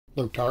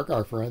Hello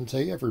Tarkar friends,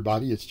 hey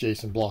everybody, it's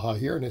Jason Blaha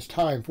here, and it's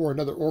time for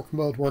another Orc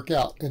Mode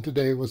workout. And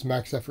today was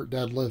max effort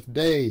deadlift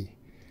day,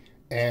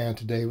 and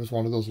today was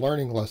one of those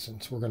learning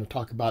lessons. We're going to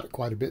talk about it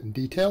quite a bit in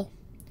detail.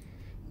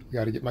 We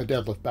got to get my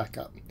deadlift back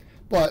up.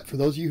 But for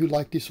those of you who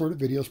like these sort of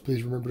videos,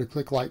 please remember to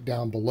click like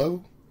down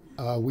below.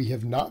 We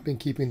have not been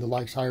keeping the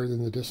likes higher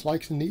than the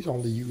dislikes in these,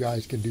 only you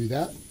guys can do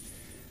that.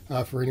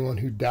 For anyone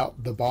who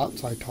doubt the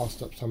bots, I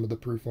tossed up some of the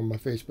proof on my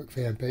Facebook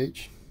fan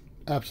page.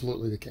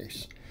 Absolutely the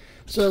case.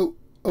 So,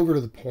 over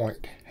to the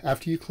point.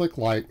 After you click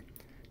like,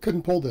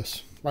 couldn't pull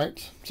this,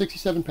 right?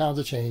 67 pounds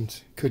of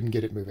chains, couldn't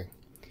get it moving.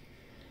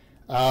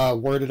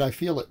 Where did I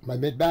feel it? My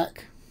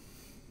mid-back.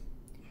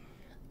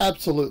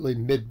 Absolutely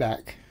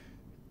mid-back,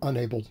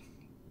 unable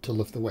to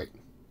lift the weight.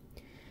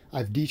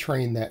 I've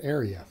detrained that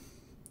area.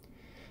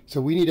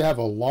 So we need to have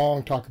a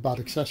long talk about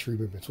accessory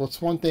movements.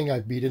 What's one thing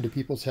I've beat into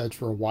people's heads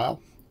for a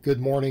while? Good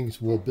mornings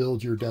will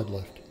build your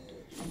deadlift.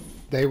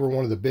 They were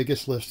one of the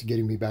biggest lifts to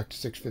getting me back to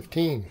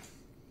 615.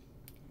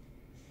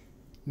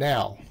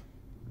 Now,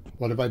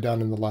 what have I done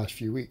in the last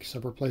few weeks?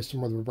 I've replaced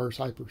them with reverse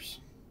hypers.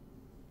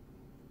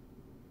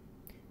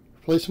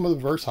 Replaced them with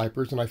reverse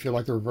hypers, and I feel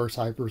like the reverse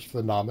hyper is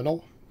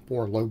phenomenal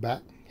for low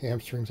back,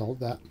 hamstrings, all of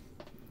that.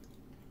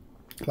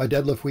 My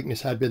deadlift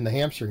weakness had been the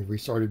hamstrings. We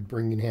started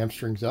bringing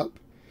hamstrings up,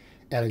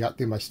 and I got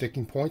through my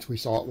sticking points. We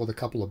saw it with a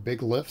couple of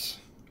big lifts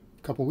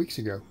a couple weeks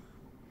ago,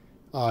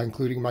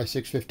 including my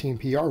 615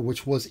 PR,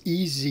 which was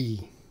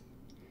easy.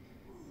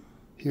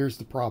 Here's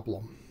the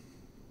problem.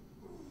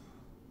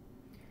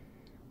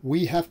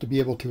 We have to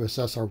be able to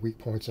assess our weak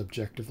points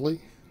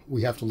objectively.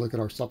 We have to look at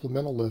our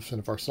supplemental lifts,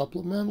 and if our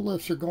supplemental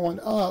lifts are going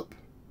up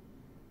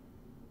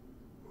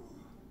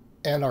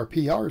and our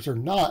PRs are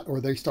not,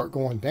 or they start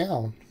going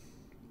down,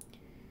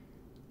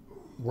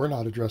 we're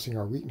not addressing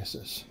our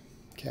weaknesses.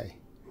 Okay.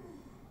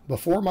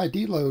 Before my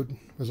deload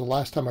was the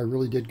last time I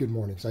really did good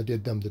mornings. I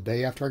did them the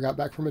day after I got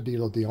back from a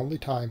deload, the only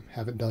time.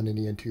 Haven't done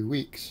any in 2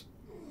 weeks.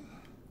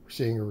 We're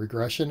seeing a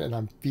regression, and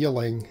I'm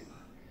feeling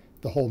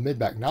the whole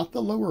mid-back, not the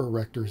lower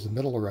erectors, the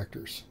middle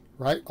erectors,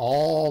 right?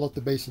 All at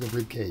the base of the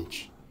rib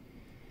cage.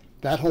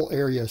 That whole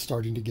area is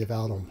starting to give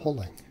out on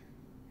pulling.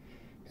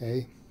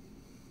 Okay.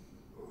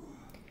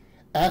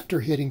 After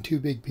hitting 2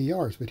 big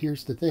PRs, but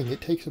here's the thing,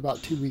 it takes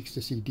about 2 weeks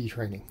to see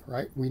detraining,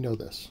 right? We know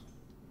this.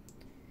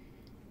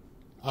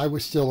 I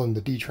was still in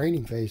the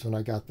detraining phase when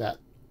I got that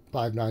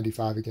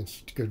 595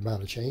 against a good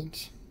amount of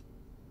chains.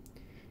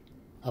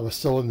 I was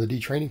still in the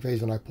detraining phase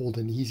when I pulled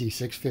an easy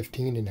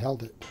 615 and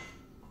held it.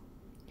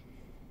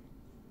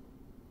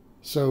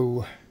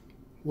 So,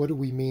 what do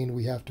we mean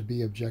we have to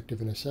be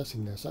objective in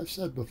assessing this? I've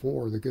said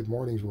before, the good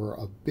mornings were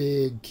a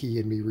big key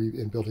in me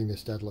in building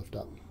this deadlift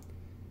up.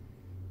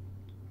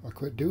 I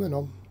quit doing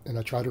them, and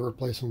I try to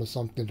replace them with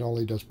something that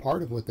only does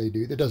part of what they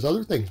do, that does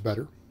other things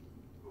better.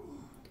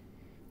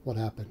 What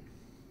happened?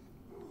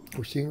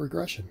 We're seeing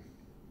regression.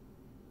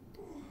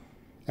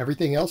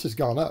 Everything else has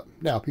gone up.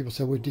 Now, people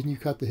say, well, didn't you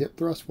cut the hip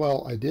thrust?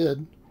 Well, I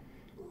did,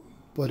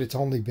 but it's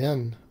only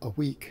been a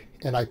week,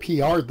 and I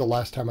PR'd the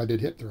last time I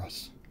did hip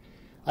thrusts.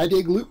 I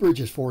did glute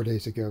bridges 4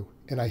 days ago,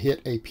 and I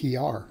hit a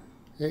PR.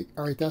 Okay?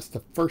 All right, that's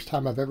the first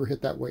time I've ever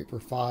hit that weight for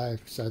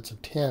 5 sets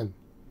of 10.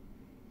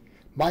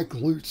 My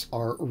glutes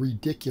are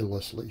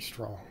ridiculously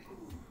strong.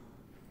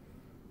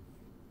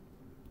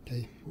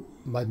 Okay,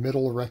 my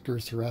middle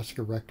erectors, thoracic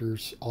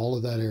erectors, all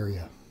of that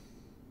area,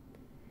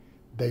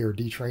 they are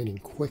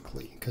detraining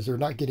quickly because they're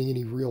not getting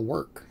any real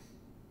work.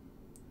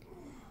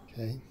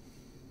 Okay.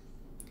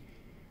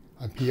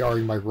 I'm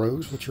PRing my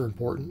rows, which are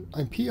important.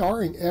 I'm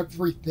PRing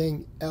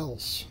everything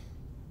else.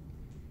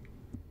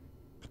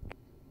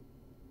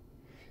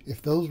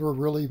 If those were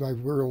really my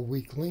real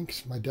weak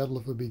links, my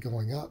deadlift would be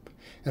going up.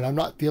 And I'm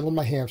not feeling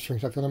my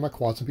hamstrings. I'm feeling my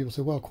quads. Some people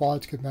say, well,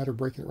 quads could matter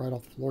breaking it right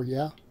off the floor.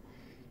 Yeah,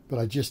 but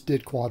I just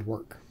did quad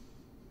work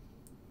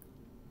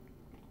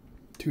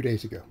 2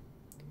 days ago.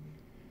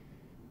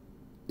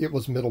 It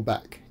was middle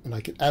back, and I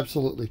could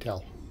absolutely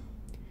tell.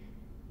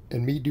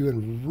 And me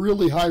doing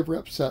really high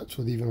rep sets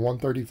with even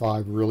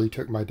 135 really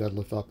took my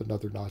deadlift up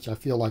another notch. I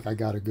feel like I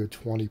got a good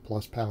 20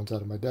 plus pounds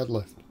out of my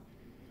deadlift.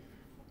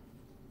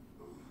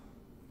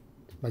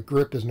 My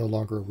grip is no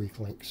longer a weak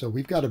link. So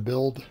we've got to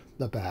build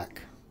the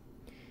back.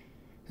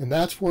 And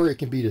that's where it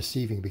can be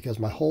deceiving because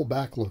my whole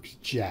back looks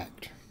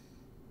jacked.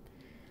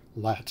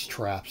 Lats,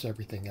 traps,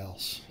 everything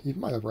else. Even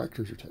my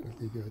erectors are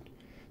technically good.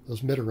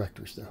 Those mid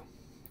erectors though.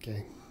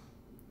 Okay.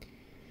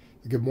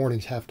 The good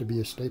mornings have to be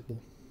a staple.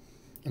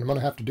 And I'm going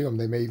to have to do them.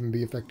 They may even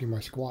be affecting my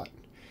squat.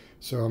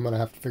 So I'm going to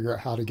have to figure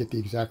out how to get the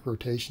exact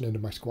rotation into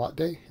my squat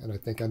day. And I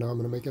think I know I'm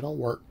going to make it all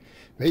work.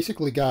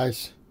 Basically,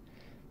 guys,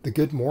 the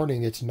good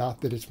morning, it's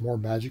not that it's more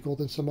magical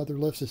than some other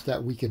lifts. It's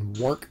that we can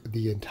work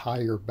the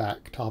entire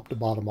back, top to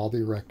bottom, all the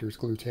erectors,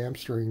 glutes,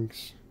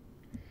 hamstrings,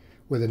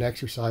 with an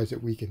exercise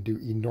that we can do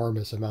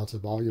enormous amounts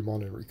of volume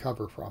on and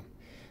recover from.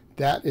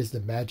 That is the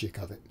magic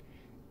of it.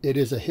 It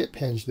is a hip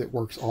hinge that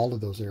works all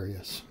of those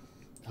areas.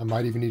 I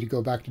might even need to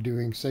go back to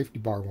doing safety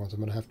bar ones. I'm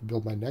going to have to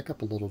build my neck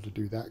up a little to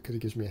do that because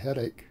it gives me a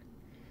headache.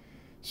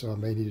 So I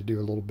may need to do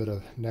a little bit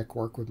of neck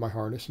work with my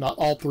harness. Not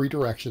all 3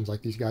 directions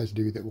like these guys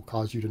do that will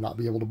cause you to not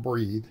be able to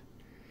breathe.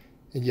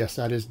 And yes,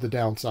 that is the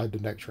downside to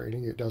neck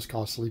training. It does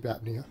cause sleep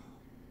apnea.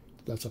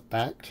 That's a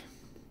fact.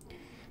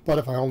 But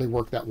if I only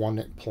work that one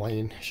neck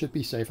plane, should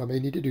be safe. I may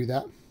need to do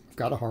that. I've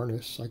got a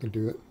harness. I can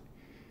do it.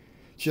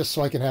 Just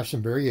so I can have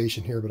some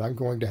variation here, but I'm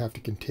going to have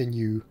to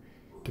continue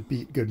to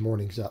beat good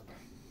mornings up.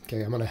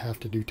 Okay, I'm going to have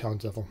to do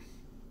tons of them.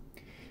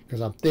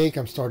 Because I think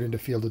I'm starting to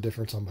feel the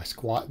difference on my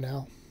squat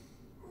now.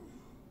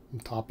 On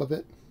top of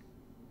it.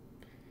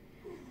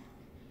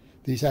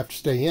 These have to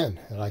stay in,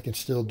 and I can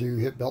still do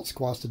hip belt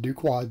squats to do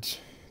quads.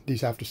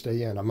 These have to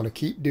stay in. I'm going to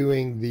keep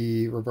doing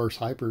the reverse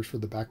hypers for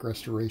the back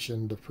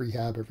restoration, the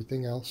prehab,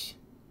 everything else.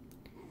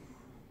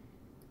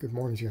 Good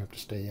mornings, you have to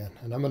stay in.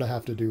 And I'm going to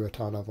have to do a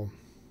ton of them.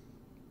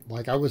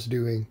 Like I was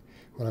doing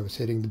when I was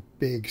hitting the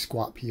big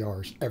squat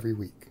PRs every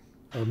week.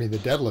 I mean, the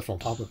deadlift on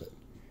top of it.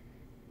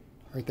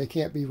 Right? They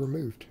can't be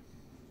removed.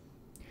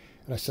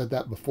 And I said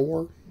that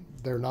before.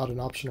 They're not an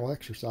optional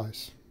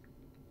exercise.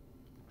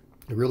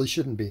 It really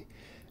shouldn't be.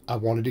 I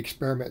wanted to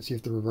experiment, see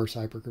if the reverse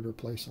hyper could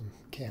replace them.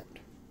 Can't.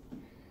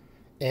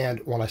 And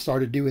when I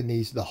started doing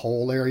these, the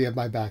whole area of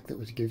my back that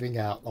was giving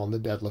out on the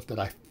deadlift that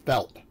I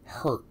felt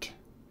hurt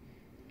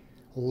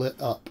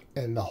lit up,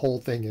 and the whole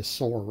thing is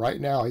sore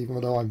right now. Even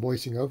though I'm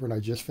voicing over and I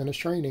just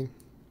finished training,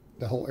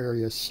 the whole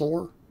area is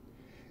sore,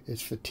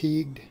 it's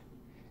fatigued,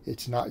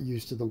 it's not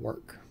used to the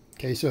work.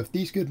 Okay, so if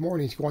these good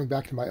mornings, going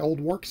back to my old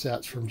work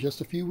sets from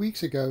just a few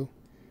weeks ago,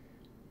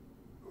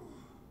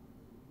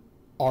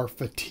 are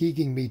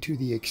fatiguing me to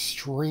the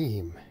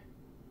extreme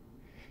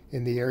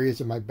in the areas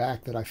of my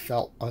back that I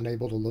felt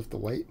unable to lift the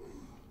weight,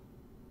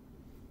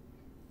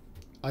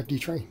 I've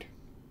detrained.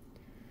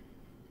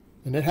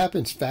 And it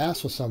happens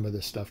fast with some of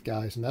this stuff,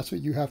 guys, and that's what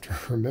you have to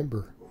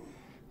remember.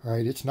 All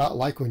right, it's not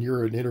like when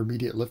you're an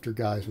intermediate lifter,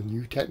 guys, when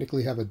you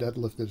technically have a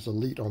deadlift that's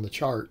elite on the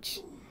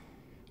charts,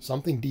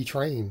 something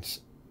detrains,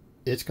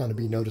 it's going to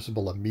be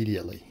noticeable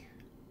immediately.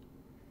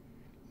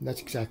 And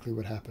that's exactly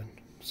what happened.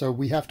 So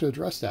we have to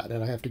address that,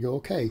 and I have to go,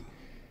 okay,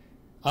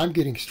 I'm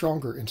getting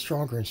stronger and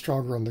stronger and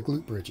stronger on the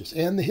glute bridges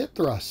and the hip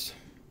thrusts.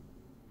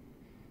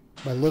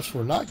 My lifts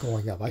were not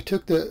going up. I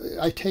take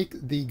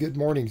the good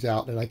mornings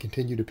out and I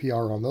continue to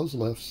PR on those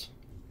lifts.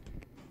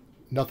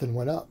 Nothing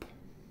went up.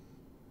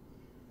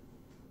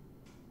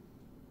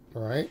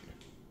 All right.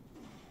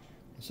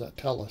 What's that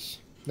tell us?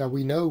 Now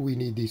we know we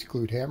need these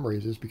glute ham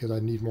raises because I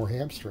need more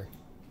hamstring.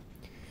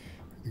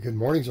 The good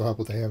mornings will help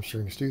with the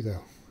hamstrings too,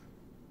 though.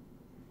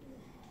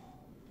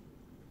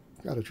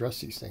 Got to address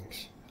these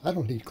things. I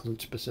don't need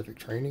glute specific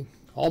training.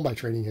 All my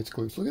training hits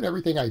glutes. Look at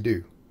everything I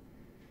do.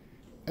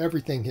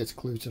 Everything hits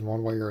glutes in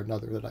one way or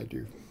another that I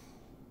do.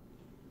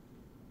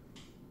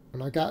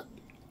 And I got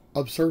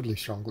absurdly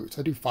strong glutes.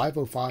 I do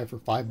 505 or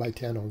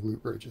 5x10 on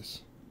glute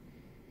bridges.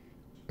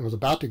 I was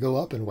about to go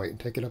up in weight and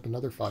take it up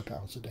another 5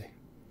 pounds a day.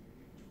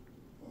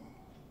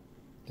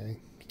 Okay,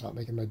 it's not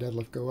making my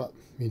deadlift go up.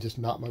 It means it's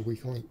not my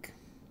weak link.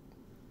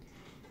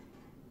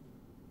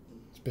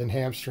 It's been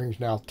hamstrings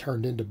now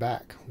turned into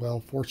back.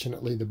 Well,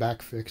 fortunately, the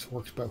back fix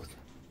works both.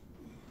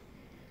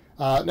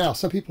 Now,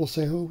 some people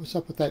say, oh, what's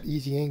up with that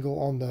easy angle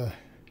on the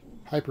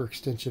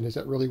hyperextension? Is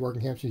that really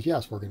working hamstrings? Yeah,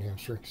 it's working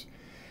hamstrings.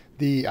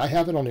 I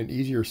have it on an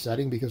easier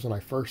setting because when I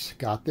first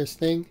got this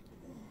thing,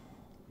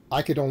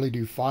 I could only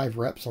do 5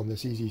 reps on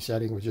this easy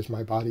setting with just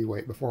my body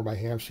weight before my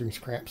hamstrings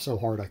cramped so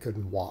hard I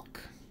couldn't walk.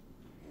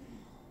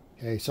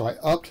 Okay, so I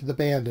upped the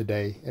band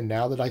today, and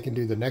now that I can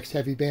do the next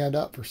heavy band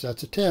up for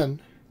sets of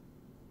 10,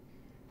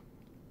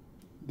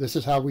 this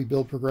is how we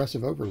build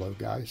progressive overload,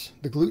 guys.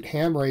 The glute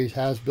ham raise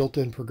has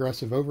built-in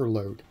progressive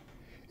overload.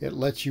 It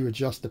lets you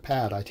adjust the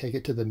pad. I take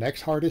it to the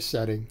next hardest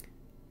setting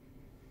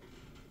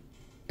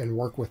and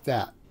work with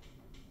that.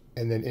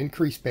 And then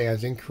increase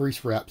bands,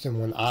 increase reps. And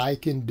when I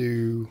can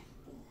do,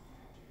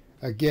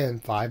 again,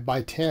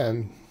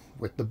 5x10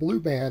 with the blue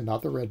band,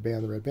 not the red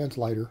band's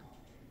lighter.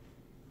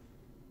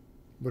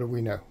 What do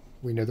we know?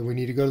 We know that we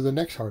need to go to the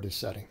next hardest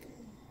setting.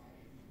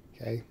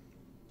 Okay.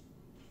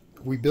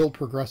 We build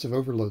progressive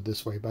overload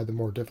this way by the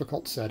more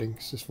difficult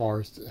settings as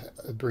far as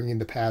bringing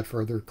the pad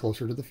further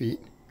closer to the feet.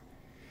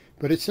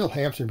 But it's still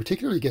hamstring,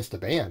 particularly against the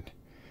band.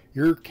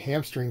 Your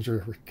hamstrings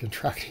are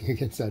contracting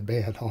against that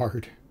band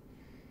hard,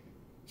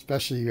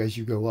 especially as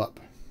you go up.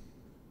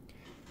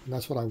 And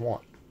that's what I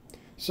want.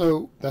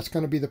 So that's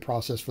going to be the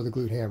process for the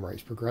glute ham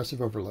raise,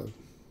 progressive overload.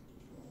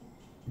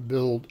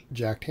 Build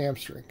jacked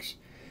hamstrings.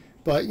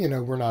 But, you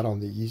know, we're not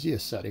on the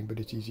easiest setting, but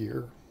it's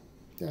easier.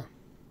 Yeah.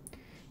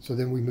 So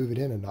then we move it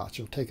in a notch.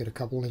 You'll take it a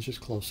couple inches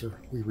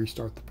closer. We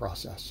restart the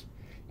process.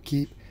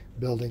 Keep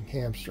building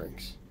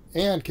hamstrings.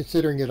 And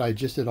considering that I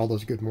just did all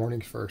those good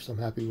mornings first, I'm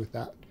happy with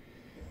that.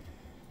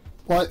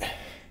 But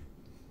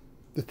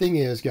the thing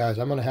is, guys,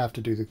 I'm going to have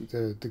to do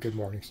the good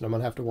mornings. And I'm going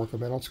to have to work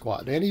them in on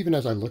squat. And even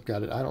as I looked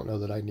at it, I don't know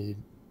that I need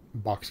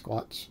box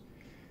squats.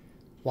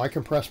 Why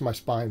compress my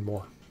spine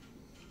more?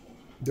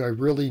 Do I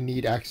really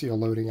need axial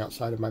loading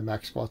outside of my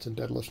max squats and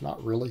deadlifts?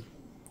 Not really.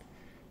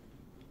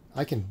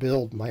 I can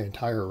build my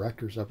entire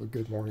erectors up with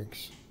good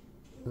mornings.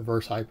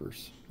 reverse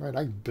hypers, right?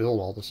 I can build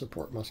all the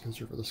support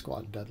musculature for the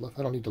squat and deadlift.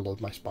 I don't need to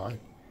load my spine.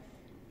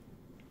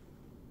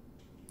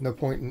 No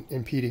point in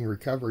impeding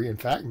recovery. In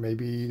fact,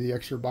 maybe the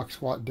extra box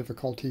squat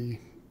difficulty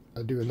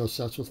doing those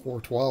sets with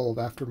 412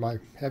 after my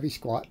heavy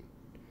squat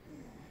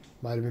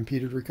might have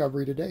impeded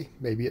recovery today.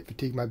 Maybe it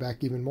fatigued my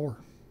back even more.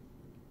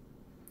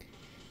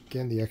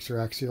 Again, the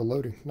extra axial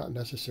loading, not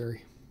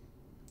necessary.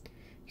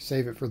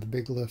 Save it for the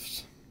big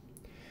lifts.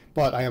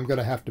 But I am going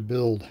to have to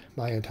build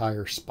my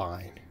entire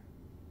spine.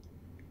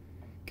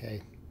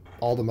 Okay,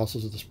 all the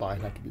muscles of the spine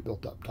have to be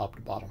built up, top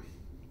to bottom.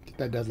 Get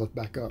that deadlift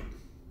back up.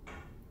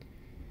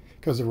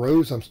 Because the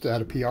rows, I'm still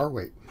at a PR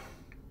weight.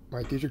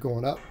 Right, these are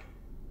going up.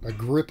 My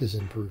grip is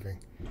improving.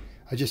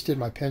 I just did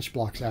my pinch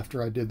blocks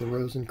after I did the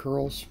rows and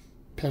curls.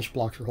 Pinch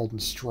blocks are holding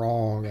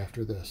strong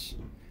after this.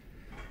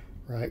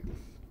 Right?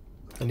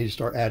 I need to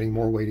start adding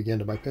more weight again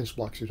to my pinch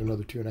blocks. There's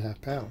another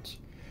 2.5 pounds.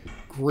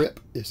 Grip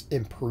is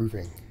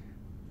improving.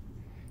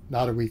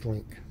 Not a weak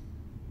link.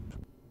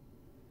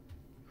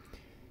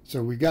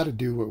 So we've got to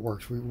do what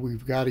works.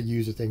 We've got to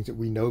use the things that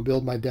we know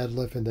build my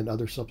deadlift and then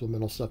other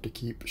supplemental stuff to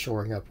keep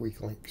shoring up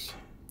weak links.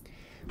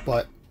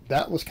 But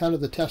that was kind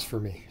of the test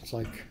for me. It's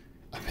like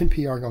I've been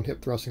PRing on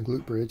hip thrust and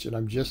glute bridge, and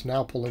I'm just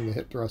now pulling the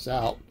hip thrust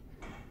out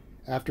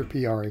after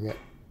PRing it.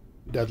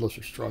 Deadlifts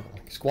are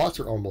struggling. Squats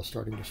are almost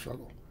starting to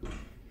struggle.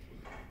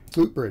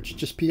 Glute bridge,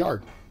 just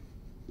PR'd.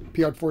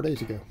 PR'd 4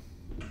 days ago.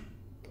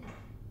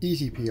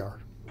 Easy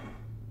PR.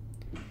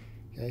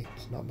 Okay,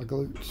 it's not my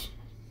glutes.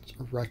 It's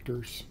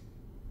erectors.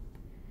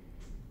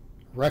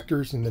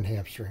 Erectors and then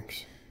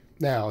hamstrings.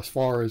 Now, as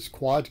far as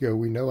quads go,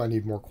 we know I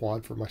need more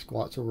quad for my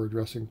squat, so we're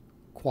addressing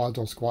quads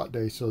on squat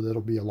day so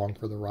that'll be along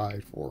for the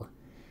ride for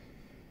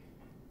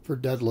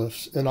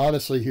deadlifts. And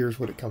honestly, here's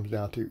what it comes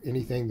down to.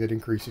 Anything that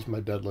increases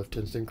my deadlift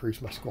tends to increase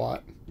my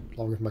squat, as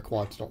long as my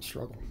quads don't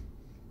struggle.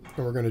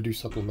 And we're going to do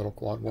supplemental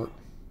quad work.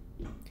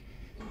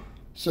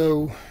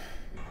 So,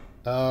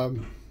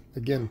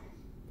 again,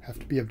 have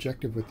to be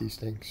objective with these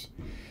things.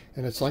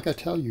 And it's like I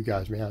tell you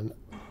guys, man,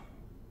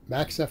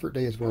 max effort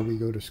day is where we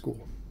go to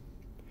school.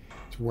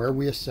 It's where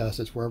we assess,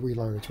 it's where we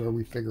learn, it's where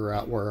we figure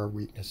out where our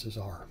weaknesses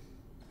are.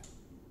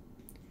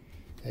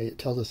 Okay, it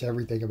tells us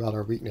everything about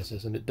our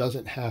weaknesses, and it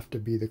doesn't have to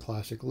be the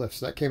classic lifts.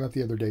 That came up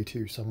the other day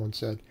too. Someone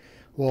said,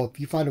 well, if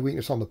you find a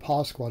weakness on the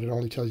pause squat, it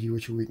only tells you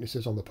what your weakness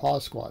is on the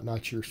pause squat,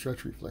 not your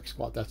stretch reflex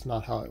squat. That's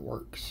not how it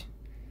works.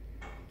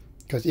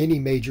 Because any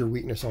major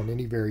weakness on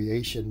any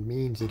variation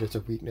means that it's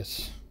a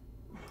weakness.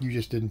 You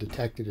just didn't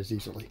detect it as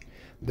easily.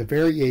 The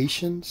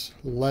variations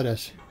let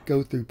us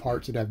go through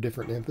parts that have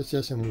different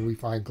emphasis, and when we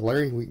find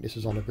glaring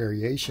weaknesses on a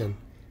variation,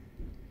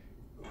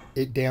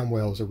 it damn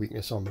well is a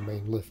weakness on the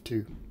main lift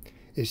too.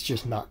 It's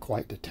just not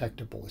quite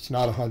detectable. It's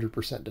not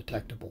 100%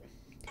 detectable.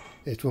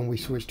 It's when we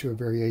switch to a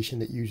variation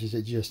that uses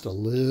it just a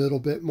little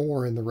bit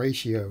more in the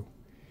ratio,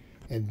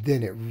 and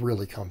then it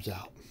really comes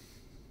out.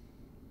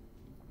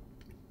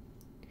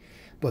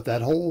 But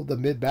that whole, the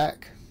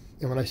mid-back,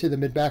 and when I say the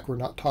mid-back, we're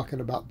not talking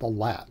about the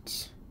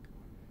lats.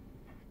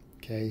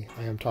 Okay,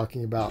 I am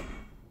talking about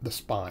the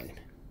spine.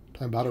 I'm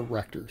talking about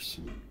erectors.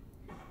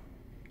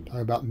 I'm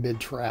talking about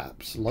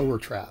mid-traps, lower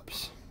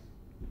traps.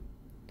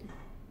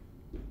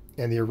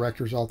 And the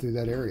erectors all through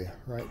that area,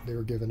 right? They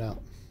were given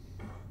out.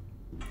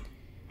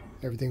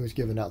 Everything was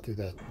given out through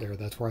that there.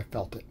 That's where I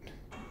felt it.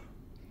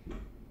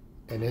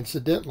 And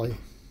incidentally,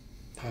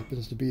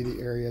 happens to be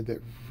the area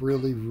that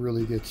really,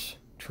 really gets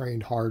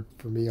trained hard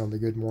for me on the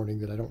good morning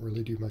that I don't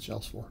really do much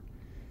else for.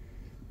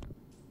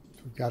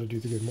 So we've got to do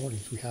the good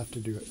mornings. We have to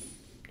do it.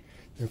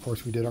 And of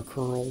course, we did our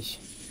curls.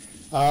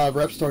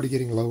 Reps started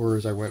getting lower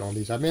as I went on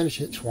these. I managed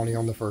to hit 20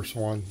 on the first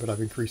one, but I've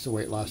increased the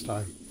weight last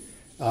time.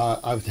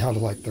 I was down to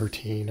like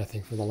 13, I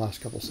think, for the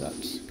last couple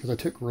sets. Because I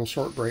took real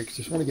short breaks.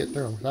 Just want to get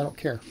through them. I don't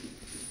care.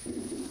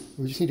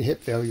 We just need to hit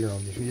failure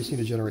on these. We just need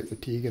to generate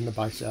fatigue in the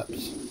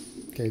biceps.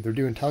 Okay, they're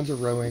doing tons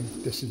of rowing.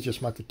 This is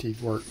just my fatigue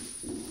work.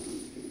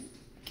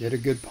 Get a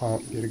good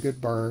pump. Get a good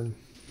burn.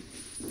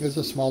 This is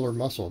a smaller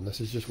muscle, and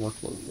this is just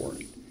workload for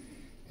it.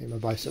 Okay, my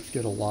biceps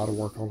get a lot of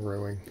work on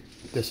rowing.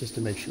 This is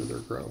to make sure they're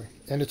growing.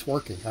 And it's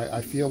working.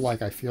 I feel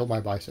like I feel my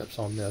biceps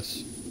on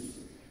this.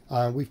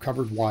 We've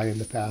covered why in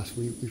the past.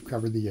 We've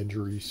covered the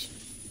injuries.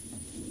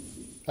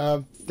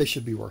 They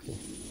should be working.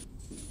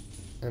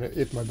 And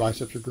if my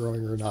biceps are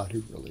growing or not,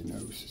 who really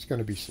knows? It's going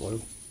to be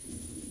slow.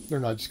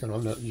 I'm not just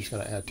going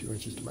to add 2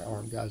 inches to my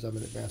arm, guys. I'm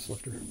an advanced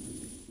lifter.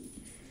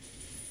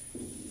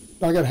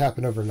 Not going to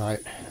happen overnight.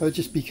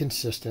 Just be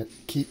consistent.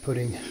 Keep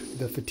putting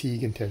the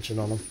fatigue and tension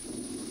on them.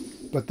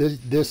 But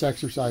this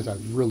exercise, I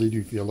really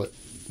do feel it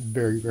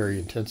very, very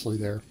intensely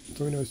there.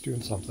 So we know it's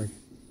doing something.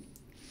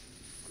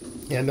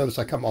 And notice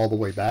I come all the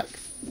way back.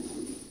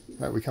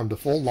 Right, we come to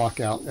full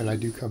lockout, and I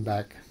do come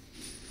back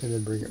and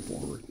then bring it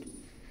forward.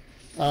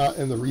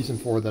 And the reason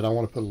for that, I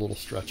want to put a little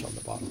stretch on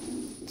the bottom.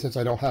 Since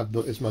I don't have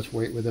as much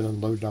weight with it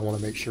unloaded, I want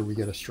to make sure we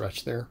get a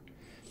stretch there.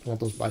 I want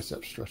those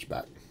biceps stretched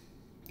back.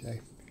 Okay.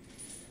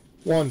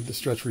 One, the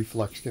stretch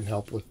reflex can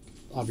help with,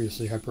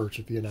 obviously,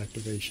 hypertrophy and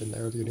activation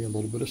there. They're getting a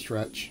little bit of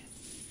stretch.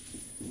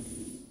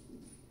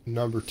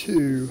 Number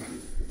two,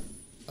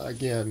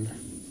 again,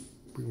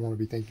 we want to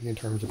be thinking in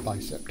terms of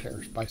bicep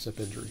tears, bicep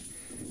injury.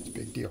 It's a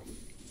big deal.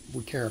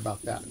 We care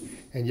about that.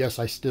 And yes,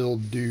 I still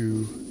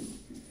do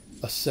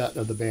a set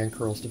of the band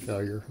curls to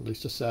failure, at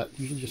least a set,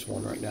 usually just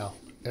one right now,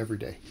 every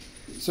day.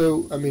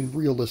 So, I mean,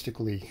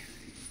 realistically,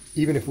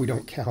 even if we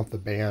don't count the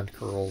band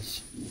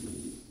curls,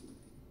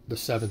 the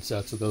 7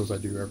 sets of those I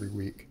do every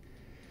week,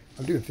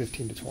 I'm doing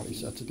 15 to 20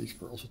 sets of these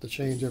curls with the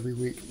chains every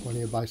week,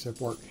 plenty of bicep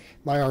work.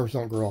 My arms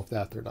don't grow off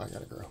that, they're not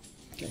going to grow.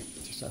 Okay,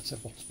 it's just that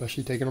simple,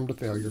 especially taking them to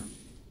failure.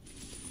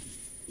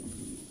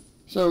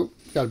 So,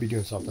 got to be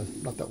doing something,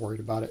 not that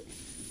worried about it.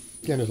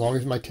 Again, as long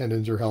as my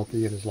tendons are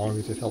healthy and as long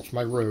as it helps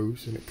my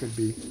rows, and it could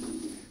be,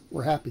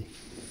 we're happy.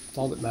 That's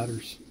all that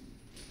matters.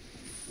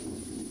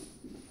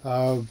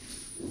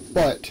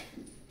 But,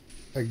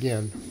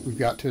 again, we've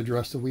got to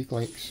address the weak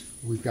links.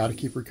 We've got to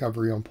keep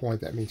recovery on point.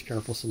 That means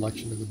careful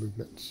selection of the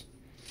movements.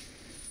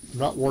 I'm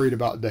not worried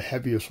about the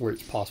heaviest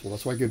weights possible.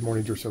 That's why good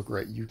mornings are so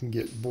great. You can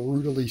get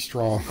brutally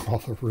strong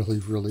off of really,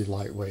 really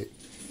light weight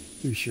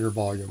through sheer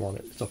volume on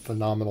it. It's a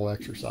phenomenal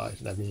exercise.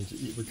 That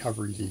means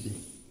recovery is easy.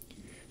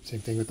 Same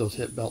thing with those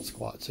hip belt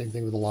squats. Same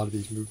thing with a lot of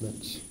these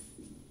movements.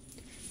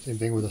 Same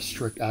thing with a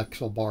strict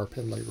axle bar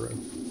Pendlay row.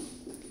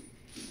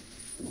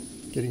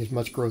 Getting as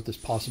much growth as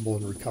possible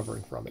and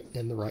recovering from it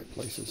in the right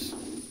places.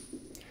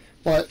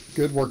 But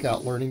good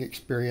workout learning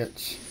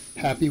experience.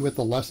 Happy with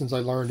the lessons I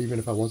learned, even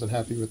if I wasn't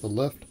happy with the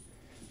lift.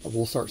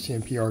 We'll start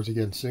seeing PRs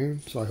again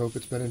soon, so I hope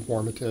it's been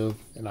informative,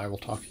 and I will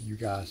talk to you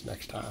guys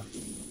next time.